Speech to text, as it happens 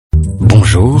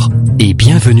Bonjour et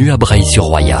bienvenue à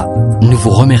Breil-sur-Roya. Nous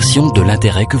vous remercions de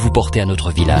l'intérêt que vous portez à notre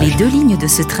village. Les deux lignes de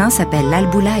ce train s'appellent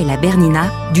l'Alboula et la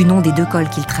Bernina, du nom des deux cols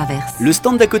qu'ils traversent. Le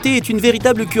stand d'à côté est une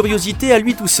véritable curiosité à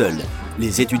lui tout seul.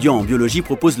 Les étudiants en biologie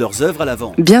proposent leurs œuvres à la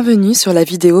vente. Bienvenue sur la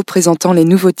vidéo présentant les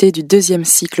nouveautés du deuxième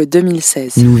cycle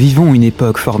 2016. Nous vivons une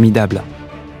époque formidable,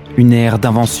 une ère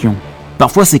d'invention.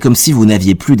 Parfois c'est comme si vous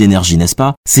n'aviez plus d'énergie, n'est-ce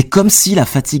pas ? C'est comme si la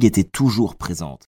fatigue était toujours présente.